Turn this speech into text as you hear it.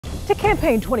To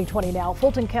campaign 2020 now,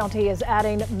 Fulton County is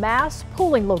adding mass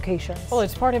polling locations. Well,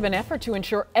 it's part of an effort to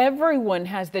ensure everyone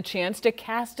has the chance to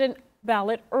cast a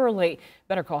ballot early.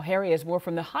 Better Call Harry has more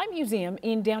from the High Museum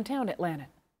in downtown Atlanta.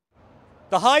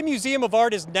 The High Museum of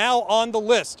Art is now on the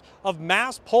list of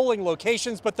mass polling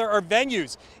locations, but there are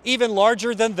venues even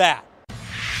larger than that.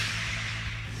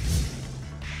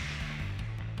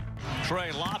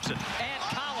 Trey lobs it, and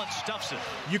Collins stuffs it.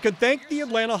 You can thank the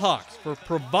Atlanta Hawks for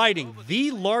providing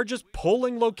the largest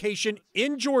polling location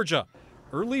in Georgia.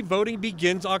 Early voting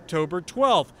begins October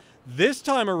 12th. This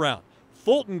time around,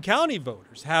 Fulton County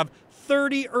voters have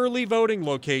 30 early voting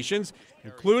locations,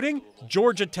 including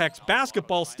Georgia Tech's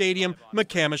basketball stadium,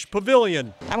 McCamish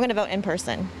Pavilion. I'm going to vote in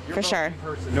person, for sure. In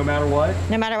person, no matter what?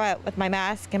 No matter what, with my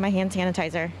mask and my hand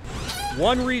sanitizer.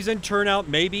 One reason turnout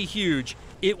may be huge,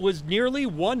 it was nearly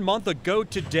 1 month ago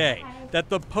today that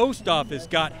the post office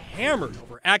got hammered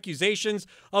over accusations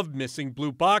of missing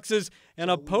blue boxes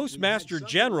and a postmaster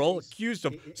general accused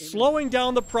of slowing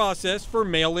down the process for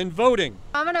mail-in voting.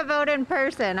 I'm going to vote in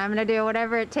person. I'm going to do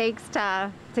whatever it takes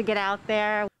to get out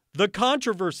there. The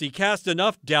controversy cast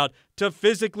enough doubt to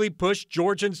physically push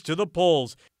Georgians to the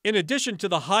polls. In addition to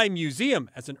the High Museum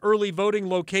as an early voting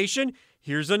location,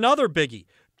 here's another biggie: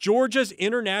 Georgia's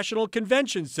International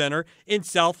Convention Center in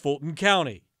South Fulton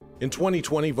County. In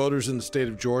 2020, voters in the state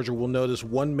of Georgia will notice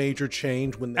one major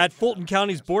change when at Fulton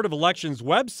County's Board of Elections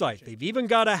website, they've even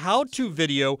got a how-to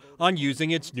video on using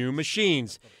its new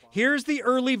machines. Here's the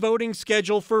early voting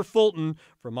schedule for Fulton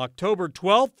from October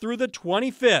 12th through the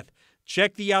 25th.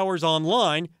 Check the hours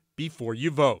online before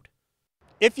you vote.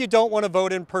 If you don't want to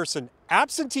vote in person,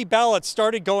 absentee ballots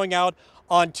started going out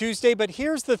on Tuesday, but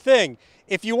here's the thing.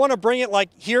 If you want to bring it like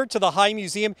here to the High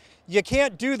Museum, you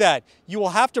can't do that. You will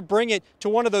have to bring it to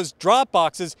one of those drop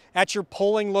boxes at your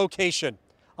polling location.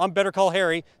 I'm Better Call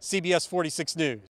Harry, CBS 46 News.